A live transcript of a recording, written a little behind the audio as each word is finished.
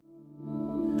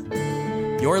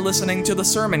You're listening to the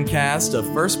sermon cast of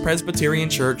First Presbyterian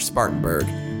Church, Spartanburg.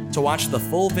 To watch the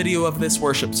full video of this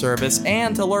worship service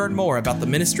and to learn more about the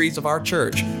ministries of our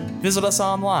church, visit us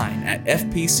online at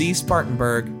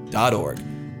fpcspartanburg.org.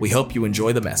 We hope you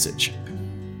enjoy the message.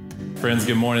 Friends,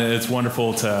 good morning. It's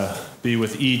wonderful to be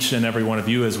with each and every one of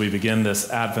you as we begin this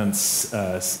Advent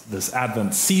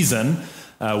season.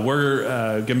 We're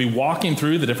going to be walking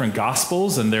through the different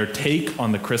Gospels and their take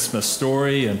on the Christmas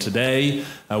story. And today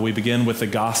we begin with the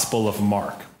Gospel of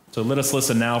Mark. So let us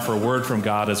listen now for a word from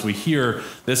God as we hear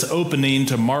this opening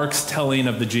to Mark's telling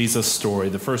of the Jesus story,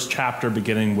 the first chapter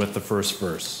beginning with the first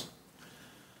verse.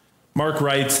 Mark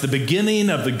writes, "The beginning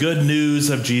of the good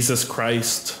news of Jesus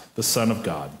Christ, the Son of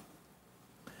God.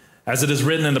 As it is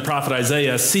written in the prophet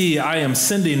Isaiah, 'See, I am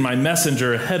sending my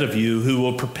messenger ahead of you who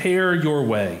will prepare your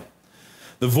way.'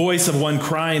 The voice of one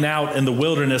crying out in the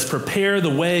wilderness, 'Prepare the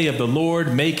way of the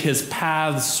Lord, make his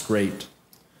paths straight.'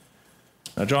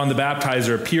 Now John the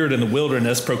Baptizer appeared in the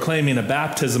wilderness, proclaiming a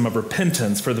baptism of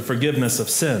repentance for the forgiveness of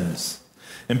sins.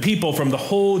 And people from the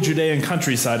whole Judean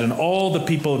countryside and all the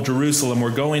people of Jerusalem were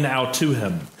going out to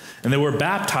him, and they were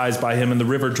baptized by him in the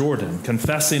river Jordan,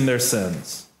 confessing their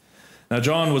sins. Now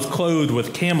John was clothed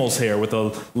with camel's hair, with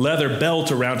a leather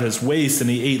belt around his waist, and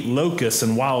he ate locusts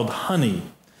and wild honey.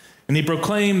 And he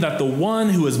proclaimed that the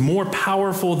one who is more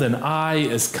powerful than I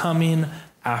is coming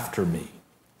after me.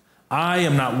 I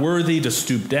am not worthy to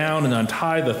stoop down and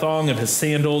untie the thong of his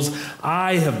sandals.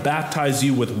 I have baptized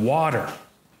you with water,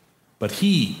 but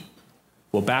he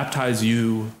will baptize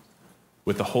you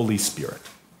with the Holy Spirit."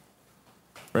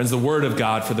 Friends, the word of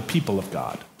God for the people of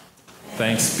God.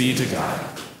 Thanks be to God.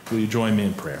 Will you join me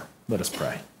in prayer? Let us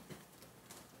pray.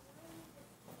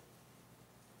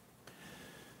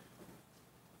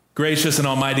 Gracious and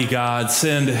almighty God,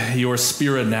 send your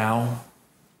Spirit now,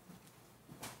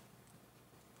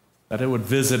 that it would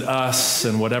visit us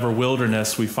in whatever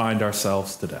wilderness we find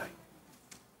ourselves today.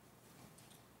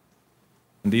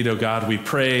 Indeed, O God, we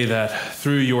pray that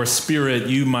through your Spirit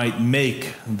you might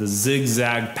make the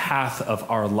zigzag path of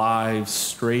our lives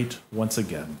straight once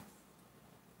again.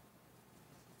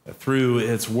 That through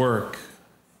its work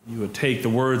you would take the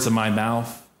words of my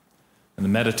mouth and the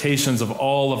meditations of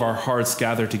all of our hearts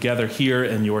gathered together here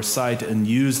in your sight and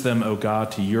use them, O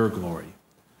God, to your glory.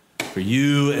 For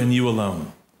you and you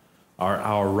alone are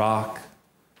our rock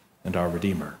and our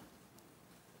Redeemer.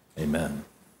 Amen.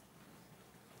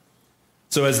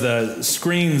 So as the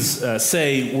screens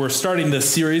say, we're starting this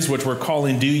series, which we're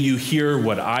calling Do You Hear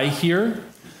What I Hear?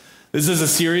 This is a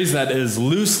series that is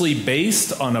loosely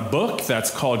based on a book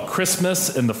that's called Christmas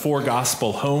in the Four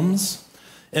Gospel Homes.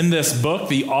 In this book,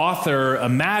 the author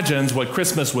imagines what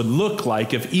Christmas would look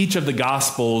like if each of the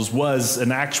Gospels was an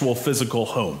actual physical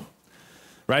home.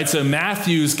 Right? So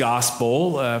Matthew's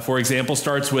gospel, for example,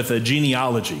 starts with a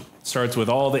genealogy. It starts with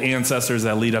all the ancestors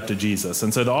that lead up to Jesus.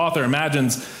 And so the author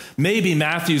imagines maybe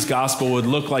Matthew's gospel would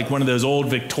look like one of those old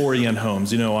Victorian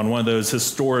homes, on one of those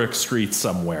historic streets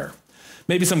somewhere.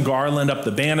 Maybe some garland up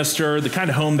the banister, the kind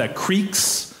of home that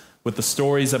creaks with the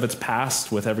stories of its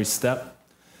past with every step.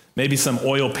 Maybe some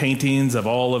oil paintings of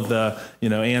all of the,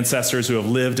 ancestors who have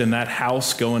lived in that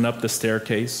house going up the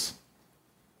staircase.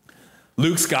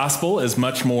 Luke's gospel is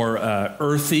much more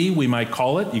earthy, we might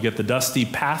call it. You get the dusty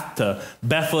path to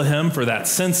Bethlehem for that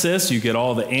census. You get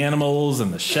all the animals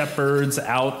and the shepherds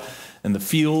out in the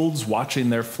fields watching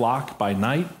their flock by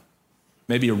night.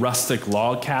 Maybe a rustic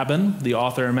log cabin, the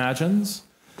author imagines.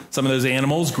 Some of those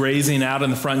animals grazing out in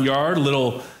the front yard, a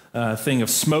little thing of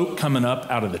smoke coming up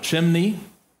out of the chimney.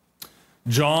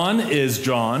 John is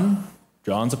John.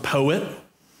 John's a poet.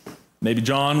 Maybe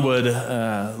John would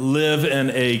live in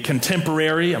a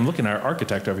contemporary, I'm looking at our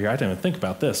architect over here, I didn't even think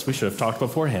about this, we should have talked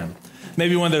beforehand.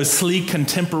 Maybe one of those sleek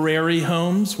contemporary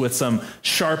homes with some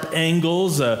sharp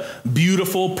angles, a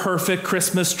beautiful, perfect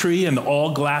Christmas tree, and the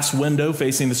all-glass window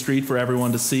facing the street for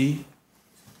everyone to see.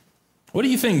 What do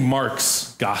you think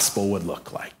Mark's gospel would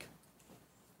look like?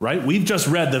 Right? We've just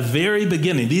read the very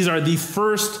beginning. These are the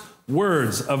first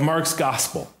words of Mark's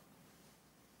gospel.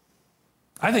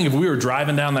 I think if we were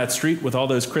driving down that street with all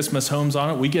those Christmas homes on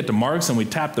it, we get to Mark's and we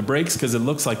tap the brakes because it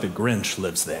looks like the Grinch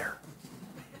lives there.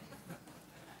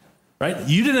 Right?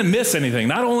 You didn't miss anything.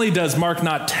 Not only does Mark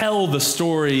not tell the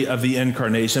story of the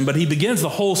incarnation, but he begins the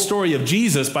whole story of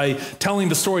Jesus by telling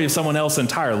the story of someone else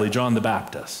entirely, John the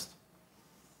Baptist.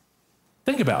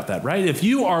 Think about that, right? If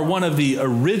you are one of the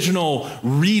original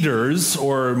readers,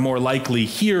 or more likely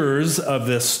hearers of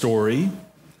this story,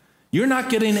 you're not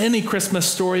getting any Christmas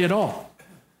story at all.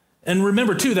 And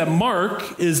remember, too, that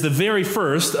Mark is the very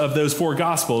first of those four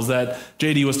Gospels that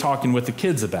JD was talking with the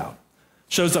kids about.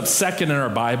 Shows up second in our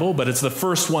Bible, but it's the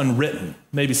first one written,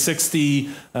 maybe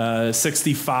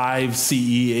 65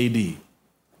 CE AD.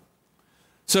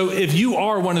 So if you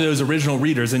are one of those original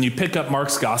readers and you pick up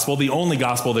Mark's gospel, the only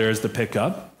gospel there is to pick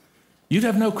up, you'd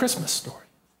have no Christmas story.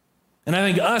 And I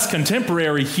think us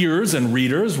contemporary hearers and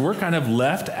readers, we're kind of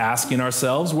left asking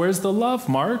ourselves, where's the love,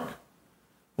 Mark?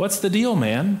 What's the deal,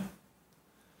 man?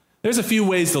 There's a few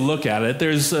ways to look at it.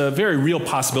 There's a very real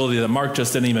possibility that Mark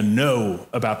just didn't even know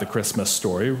about the Christmas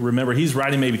story. Remember, he's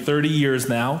writing maybe 30 years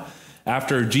now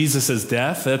after Jesus'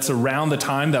 death. That's around the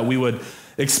time that we would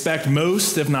expect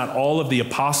most, if not all, of the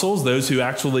apostles, those who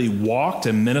actually walked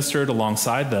and ministered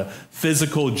alongside the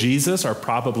physical Jesus, are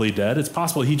probably dead. It's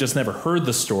possible he just never heard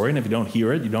the story, and if you don't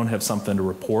hear it, you don't have something to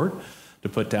report, to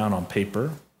put down on paper.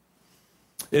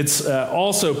 It's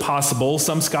also possible,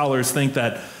 some scholars think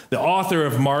that the author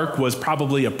of Mark was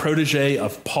probably a protege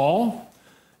of Paul.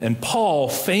 And Paul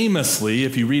famously,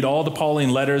 if you read all the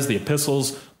Pauline letters, the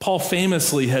epistles, Paul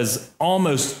famously has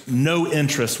almost no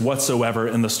interest whatsoever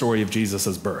in the story of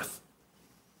Jesus' birth.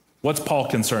 What's Paul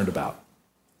concerned about?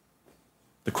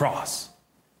 The cross,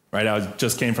 right? I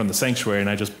just came from the sanctuary and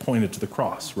I just pointed to the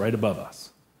cross right above us.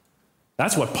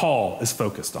 That's what Paul is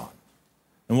focused on.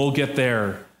 And we'll get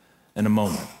there in a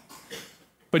moment.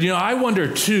 But I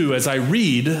wonder too, as I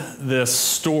read this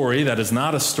story that is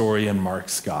not a story in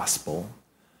Mark's gospel,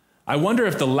 I wonder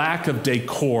if the lack of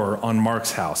decor on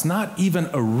Mark's house, not even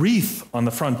a wreath on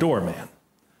the front door, man.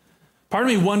 Part of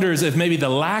me wonders if maybe the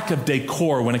lack of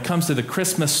decor when it comes to the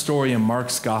Christmas story in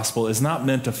Mark's gospel is not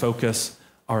meant to focus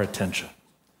our attention,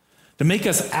 to make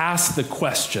us ask the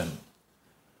question,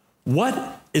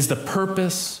 what is the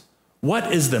purpose,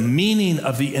 what is the meaning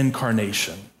of the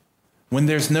incarnation when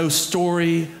there's no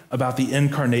story about the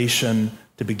incarnation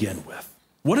to begin with?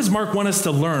 What does Mark want us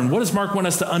to learn? What does Mark want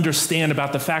us to understand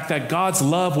about the fact that God's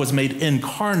love was made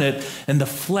incarnate in the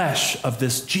flesh of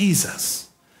this Jesus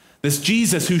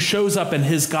who shows up in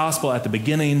his gospel at the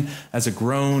beginning as a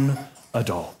grown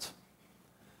adult?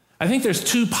 I think there's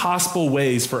two possible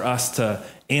ways for us to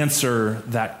answer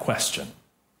that question.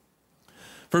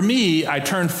 For me, I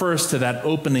turn first to that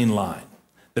opening line.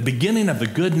 The beginning of the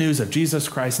good news of Jesus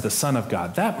Christ, the Son of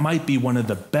God. That might be one of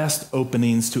the best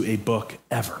openings to a book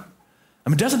ever. I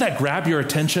mean, doesn't that grab your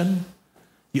attention?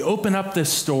 You open up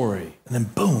this story, and then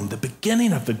boom, the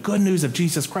beginning of the good news of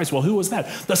Jesus Christ. Well, who was that?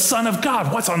 The Son of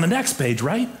God. What's on the next page,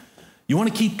 right? You want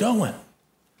to keep going.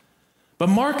 But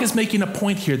Mark is making a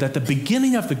point here that the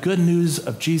beginning of the good news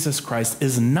of Jesus Christ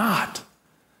is not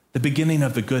the beginning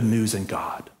of the good news in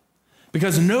God.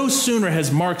 Because no sooner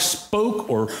has Mark spoke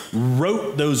or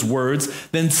wrote those words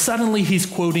than suddenly he's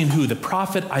quoting who? The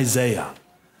prophet Isaiah.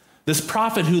 This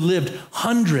prophet who lived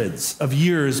hundreds of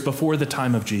years before the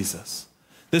time of Jesus.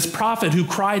 This prophet who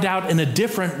cried out in a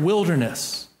different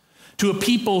wilderness to a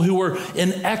people who were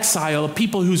in exile,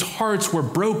 people whose hearts were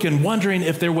broken, wondering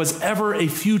if there was ever a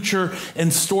future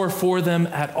in store for them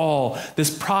at all.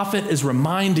 This prophet is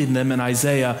reminding them in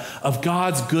Isaiah of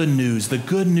God's good news, the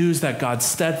good news that God's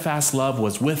steadfast love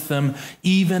was with them,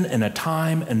 even in a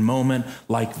time and moment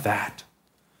like that.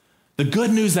 The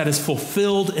good news that is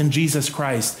fulfilled in Jesus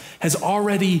Christ has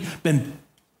already been,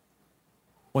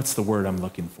 what's the word I'm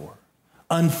looking for?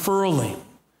 Unfurling.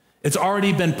 It's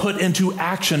already been put into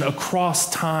action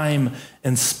across time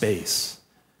and space.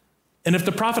 And if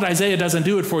the prophet Isaiah doesn't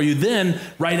do it for you, then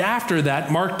right after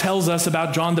that, Mark tells us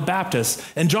about John the Baptist.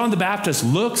 And John the Baptist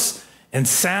looks and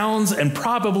sounds and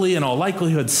probably in all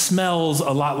likelihood smells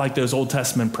a lot like those Old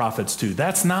Testament prophets too.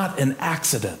 That's not an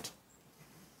accident.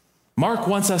 Mark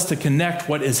wants us to connect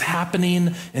what is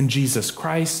happening in Jesus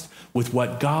Christ with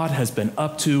what God has been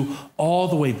up to all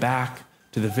the way back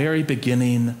to the very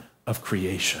beginning of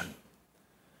creation.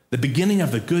 The beginning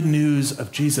of the good news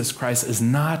of Jesus Christ is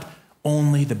not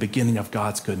only the beginning of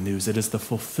God's good news, it is the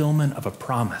fulfillment of a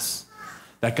promise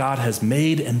that God has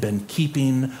made and been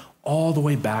keeping all the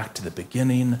way back to the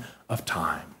beginning of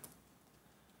time.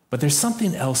 But there's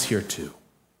something else here too.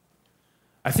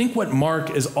 I think what Mark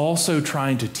is also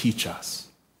trying to teach us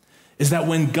is that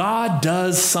when God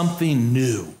does something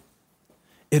new,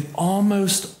 it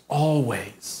almost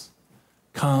always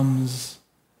comes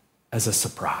as a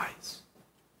surprise.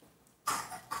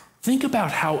 Think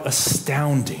about how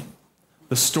astounding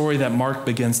the story that Mark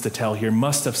begins to tell here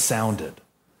must have sounded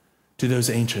to those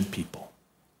ancient people,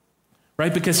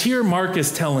 right? Because here Mark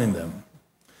is telling them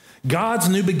God's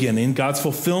new beginning, God's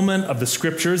fulfillment of the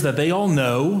scriptures that they all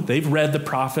know. They've read the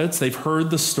prophets, they've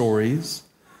heard the stories.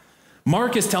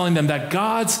 Mark is telling them that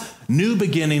God's new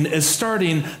beginning is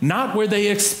starting not where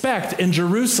they expect in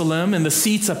Jerusalem in the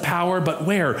seats of power, but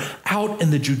where? Out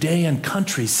in the Judean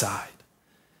countryside,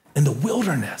 in the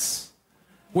wilderness,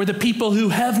 where the people who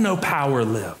have no power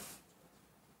live.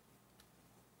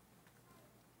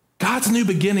 God's new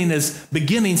beginning is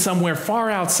beginning somewhere far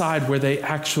outside where they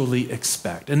actually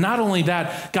expect. And not only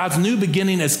that, God's new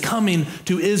beginning is coming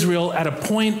to Israel at a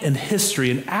point in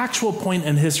history, an actual point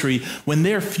in history, when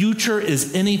their future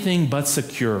is anything but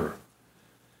secure.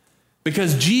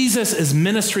 Because Jesus is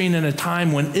ministering in a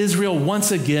time when Israel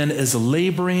once again is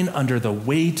laboring under the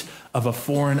weight of a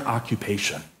foreign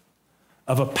occupation,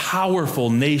 of a powerful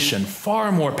nation,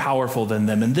 far more powerful than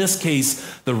them, in this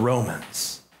case, the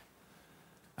Romans.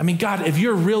 I mean, God, if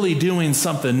you're really doing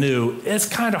something new, it's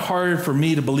kind of hard for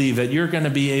me to believe that you're going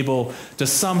to be able to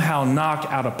somehow knock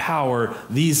out of power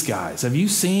these guys. Have you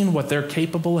seen what they're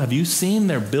capable? Have you seen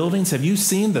their buildings? Have you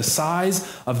seen the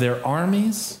size of their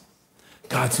armies?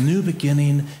 God's new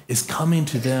beginning is coming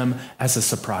to them as a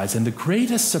surprise. And the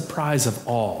greatest surprise of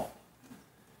all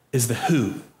is the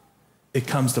who it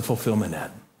comes to fulfillment in.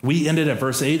 We ended at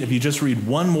verse 8. If you just read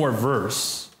one more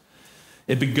verse,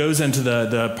 it goes into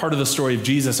the part of the story of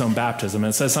Jesus' own baptism.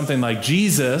 And it says something like,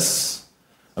 Jesus,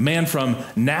 a man from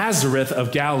Nazareth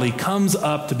of Galilee, comes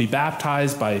up to be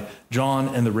baptized by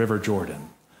John in the river Jordan.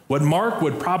 What Mark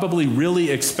would probably really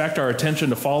expect our attention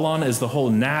to fall on is the whole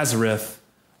Nazareth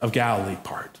of Galilee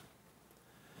part.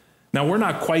 Now, we're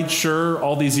not quite sure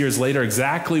all these years later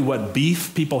exactly what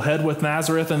beef people had with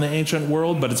Nazareth in the ancient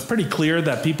world, but it's pretty clear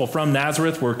that people from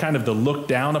Nazareth were kind of the looked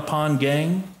down upon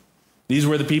gang. These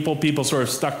were the people sort of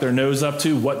stuck their nose up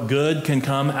to. What good can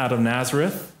come out of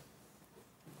Nazareth?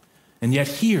 And yet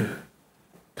here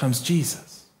comes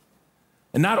Jesus.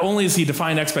 And not only is he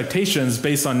defying expectations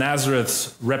based on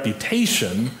Nazareth's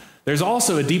reputation, there's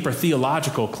also a deeper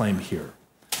theological claim here.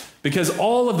 Because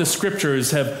all of the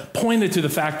scriptures have pointed to the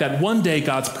fact that one day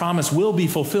God's promise will be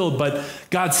fulfilled, but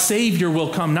God's Savior will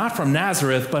come not from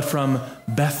Nazareth, but from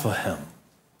Bethlehem.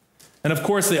 And of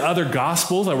course, the other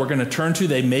gospels that we're going to turn to,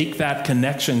 they make that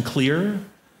connection clear.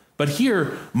 But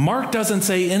here, Mark doesn't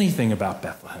say anything about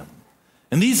Bethlehem.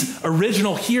 And these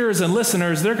original hearers and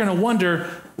listeners, they're going to wonder,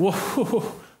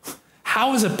 well,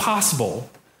 how is it possible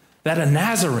that a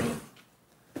Nazarene,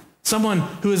 someone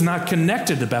who is not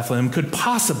connected to Bethlehem, could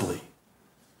possibly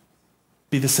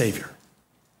be the Savior,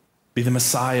 be the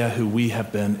Messiah who we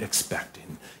have been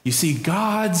expecting? You see,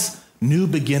 God's new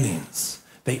beginnings,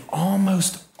 they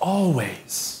almost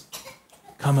always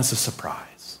come as a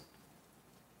surprise.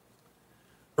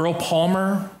 Earl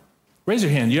Palmer, raise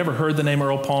your hand. You ever heard the name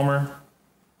Earl Palmer?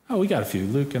 Oh, we got a few.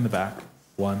 Luke in the back,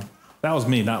 one. That was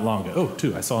me not long ago. Oh,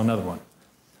 two. I saw another one.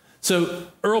 So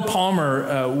Earl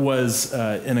Palmer was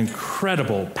an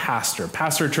incredible pastor.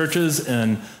 Pastored churches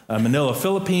in Manila,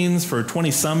 Philippines. For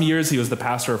 20-some years, he was the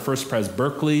pastor of First Pres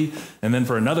Berkeley. And then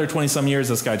for another 20-some years,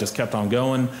 this guy just kept on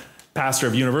going. Pastor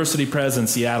of University Pres in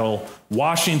Seattle,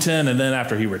 Washington. And then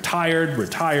after he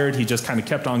retired, he just kind of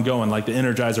kept on going like the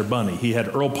Energizer Bunny. He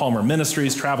had Earl Palmer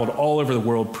Ministries, traveled all over the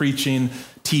world preaching,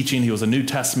 teaching. He was a New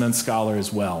Testament scholar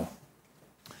as well.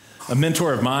 A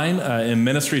mentor of mine in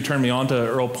ministry turned me on to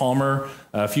Earl Palmer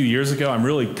a few years ago. I'm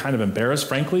really kind of embarrassed,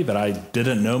 frankly, that I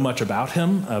didn't know much about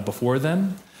him before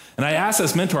then. And I asked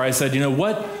this mentor, I said,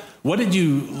 what did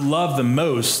you love the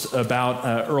most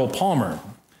about Earl Palmer?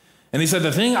 And he said,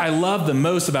 the thing I loved the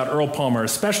most about Earl Palmer,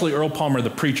 especially Earl Palmer the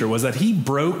preacher, was that he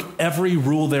broke every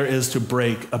rule there is to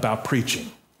break about preaching.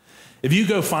 If you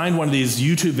go find one of these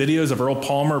YouTube videos of Earl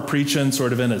Palmer preaching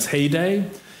sort of in his heyday,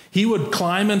 he would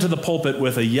climb into the pulpit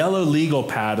with a yellow legal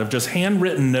pad of just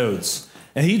handwritten notes.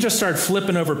 And he'd just start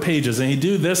flipping over pages. And he'd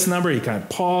do this number. He'd kind of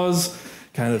pause,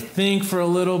 kind of think for a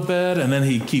little bit, and then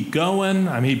he'd keep going.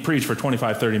 I mean, he'd preach for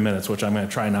 25, 30 minutes, which I'm going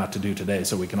to try not to do today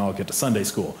so we can all get to Sunday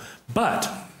school. But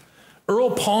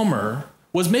Earl Palmer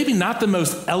was maybe not the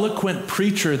most eloquent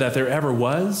preacher that there ever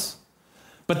was,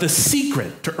 but the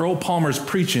secret to Earl Palmer's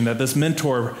preaching that this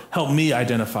mentor helped me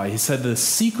identify, he said the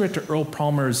secret to Earl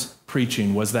Palmer's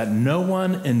preaching was that no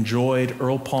one enjoyed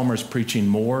Earl Palmer's preaching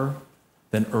more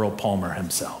than Earl Palmer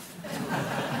himself.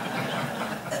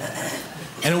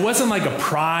 And it wasn't like a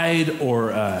pride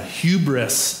or a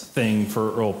hubris thing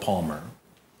for Earl Palmer.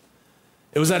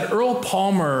 It was that Earl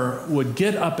Palmer would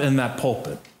get up in that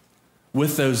pulpit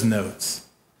with those notes,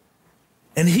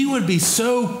 and he would be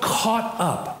so caught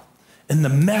up in the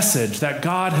message that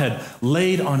God had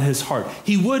laid on his heart.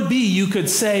 He would be, you could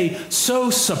say, so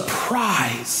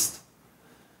surprised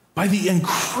by the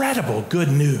incredible good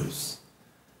news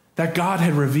that God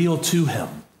had revealed to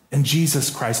him in Jesus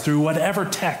Christ through whatever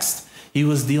text he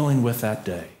was dealing with that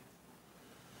day.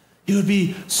 He would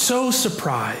be so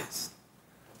surprised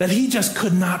that he just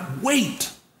could not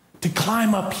wait to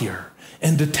climb up here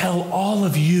and to tell all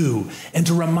of you and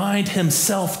to remind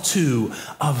himself too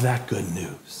of that good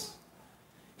news.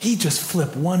 he just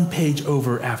flipped one page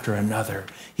over after another.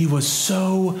 He was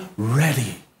so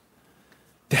ready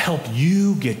to help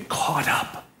you get caught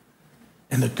up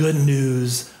in the good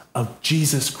news of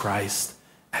Jesus Christ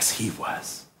as he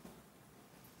was.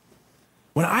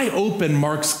 When I open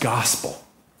Mark's gospel,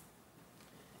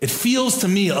 it feels to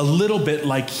me a little bit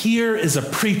like here is a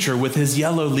preacher with his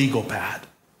yellow legal pad.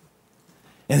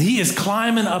 And he is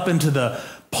climbing up into the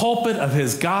pulpit of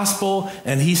his gospel,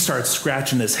 and he starts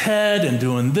scratching his head and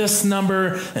doing this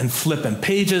number and flipping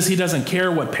pages. He doesn't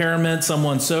care what parament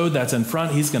someone sewed that's in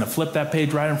front. He's going to flip that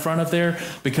page right in front of there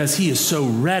because he is so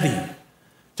ready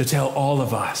to tell all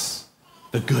of us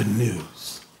the good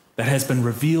news that has been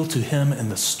revealed to him in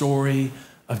the story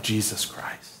of Jesus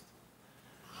Christ.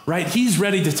 Right? He's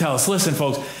ready to tell us, listen,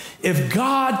 folks, if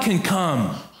God can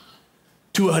come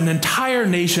to an entire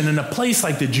nation in a place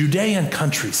like the Judean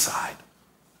countryside,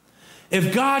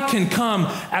 if God can come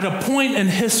at a point in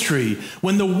history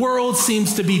when the world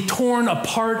seems to be torn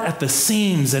apart at the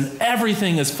seams and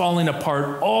everything is falling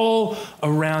apart all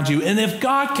around you, and if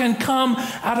God can come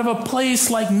out of a place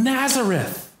like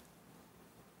Nazareth,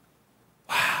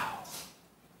 wow.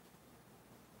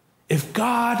 If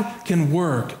God can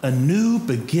work a new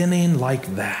beginning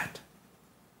like that,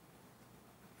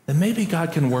 then maybe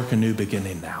God can work a new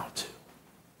beginning now too.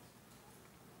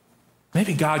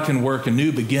 Maybe God can work a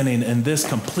new beginning in this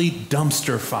complete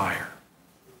dumpster fire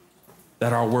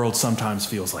that our world sometimes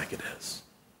feels like it is.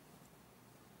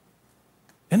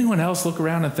 Anyone else look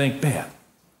around and think, man,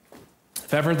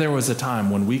 if ever there was a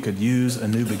time when we could use a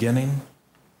new beginning,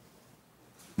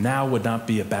 now would not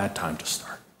be a bad time to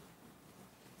start.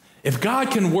 If God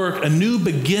can work a new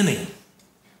beginning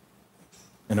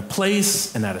in a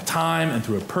place and at a time and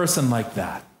through a person like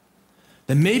that,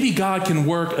 then maybe God can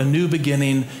work a new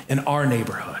beginning in our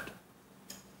neighborhood,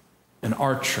 in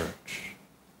our church.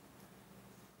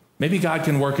 Maybe God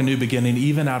can work a new beginning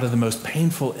even out of the most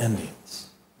painful endings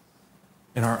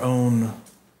in our own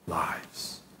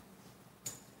lives.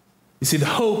 You see, the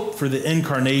hope for the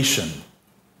incarnation,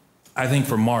 I think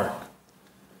for Mark,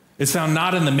 is found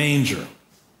not in the manger.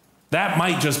 That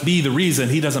might just be the reason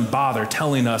he doesn't bother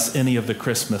telling us any of the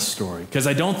Christmas story, because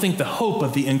I don't think the hope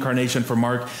of the incarnation for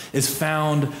Mark is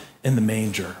found in the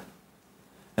manger.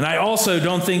 And I also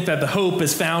don't think that the hope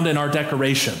is found in our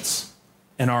decorations,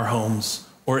 in our homes,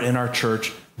 or in our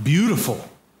church, beautiful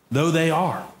though they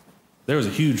are. There was a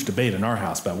huge debate in our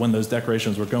house about when those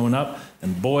decorations were going up,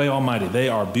 and boy almighty, they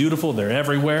are beautiful, they're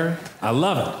everywhere. I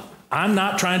love it. I'm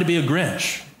not trying to be a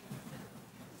Grinch.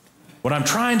 What I'm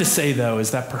trying to say, though, is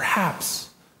that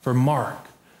perhaps for Mark,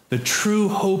 the true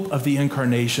hope of the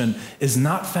incarnation is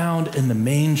not found in the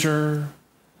manger,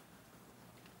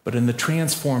 but in the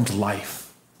transformed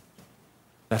life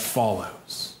that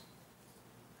follows,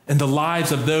 in the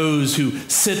lives of those who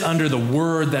sit under the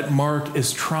word that Mark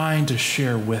is trying to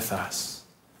share with us,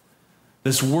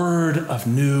 this word of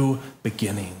new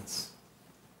beginnings.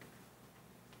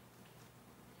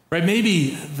 Right?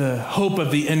 Maybe the hope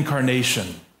of the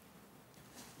incarnation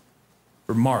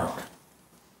for Mark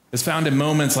is found in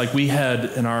moments like we had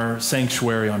in our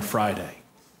sanctuary on Friday.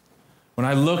 When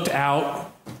I looked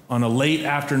out on a late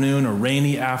afternoon, a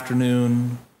rainy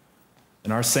afternoon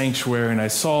in our sanctuary, and I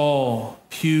saw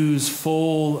pews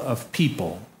full of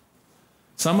people,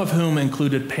 some of whom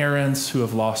included parents who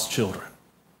have lost children.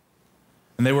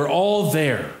 And they were all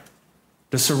there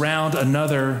to surround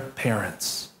another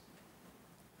parents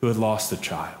who had lost a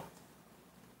child.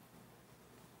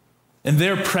 In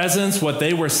their presence, what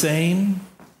they were saying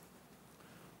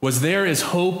was there is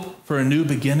hope for a new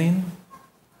beginning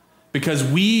because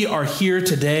we are here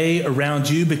today around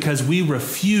you because we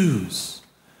refuse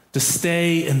to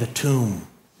stay in the tomb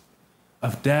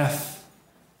of death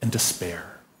and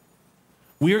despair.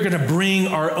 We are going to bring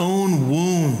our own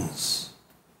wounds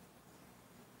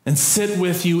and sit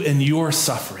with you in your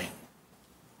suffering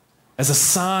as a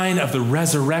sign of the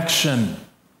resurrection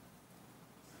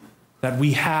that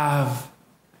we have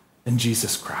in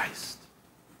Jesus Christ.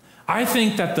 I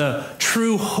think that the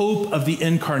true hope of the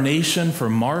incarnation for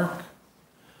Mark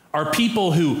are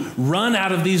people who run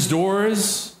out of these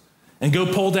doors and go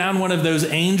pull down one of those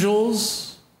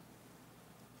angels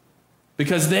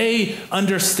because they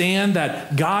understand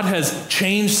that God has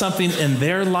changed something in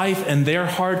their life and their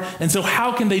heart. And so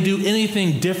how can they do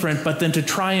anything different but than to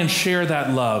try and share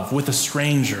that love with a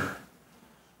stranger,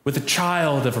 with a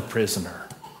child of a prisoner?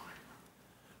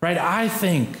 Right? I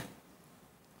think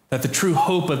that the true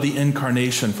hope of the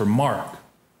incarnation for Mark,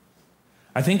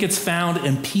 I think it's found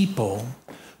in people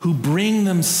who bring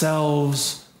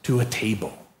themselves to a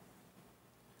table.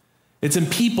 It's in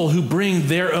people who bring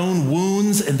their own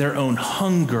wounds and their own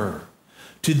hunger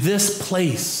to this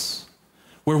place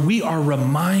where we are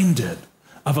reminded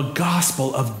of a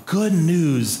gospel of good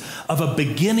news, of a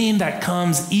beginning that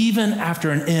comes even after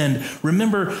an end.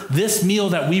 Remember, this meal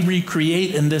that we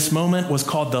recreate in this moment was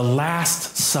called the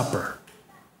Last Supper.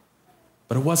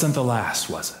 But it wasn't the last,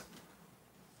 was it?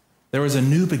 There was a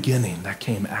new beginning that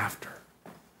came after,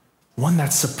 one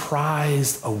that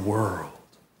surprised a world,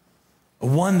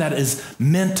 one that is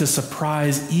meant to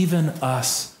surprise even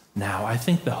us now. I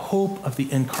think the hope of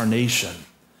the incarnation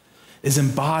is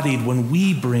embodied when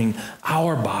we bring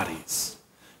our bodies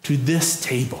to this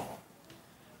table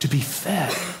to be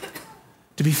fed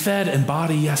in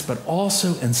body, yes, but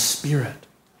also in spirit,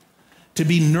 to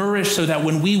be nourished so that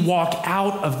when we walk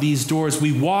out of these doors,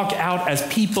 we walk out as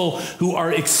people who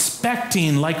are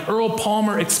expecting, like Earl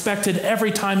Palmer expected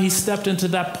every time he stepped into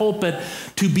that pulpit,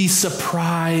 to be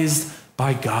surprised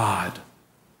by God,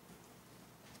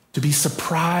 to be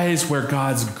surprised where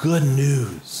God's good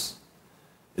news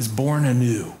is born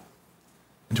anew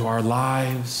into our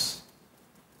lives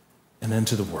and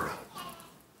into the world.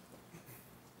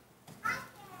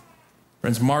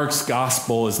 Friends, Mark's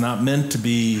gospel is not meant to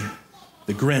be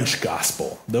the Grinch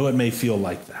gospel, though it may feel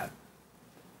like that.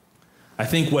 I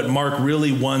think what Mark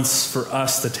really wants for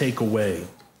us to take away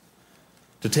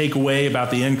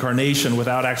about the incarnation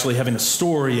without actually having a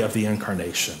story of the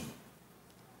incarnation,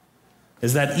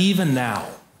 is that even now,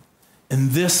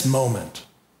 in this moment,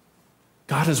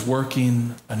 God is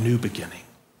working a new beginning.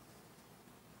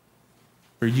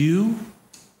 For you,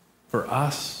 for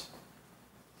us,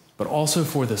 but also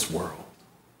for this world.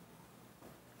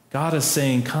 God is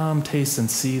saying, come, taste,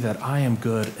 and see that I am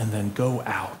good, and then go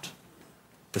out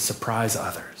to surprise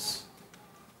others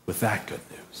with that good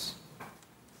news.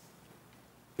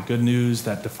 The good news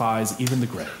that defies even the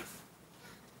grave.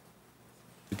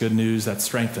 The good news that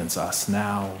strengthens us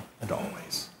now and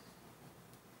always.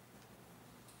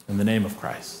 In the name of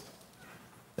Christ,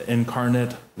 the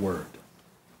incarnate Word.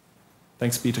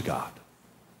 Thanks be to God,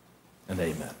 and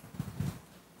amen.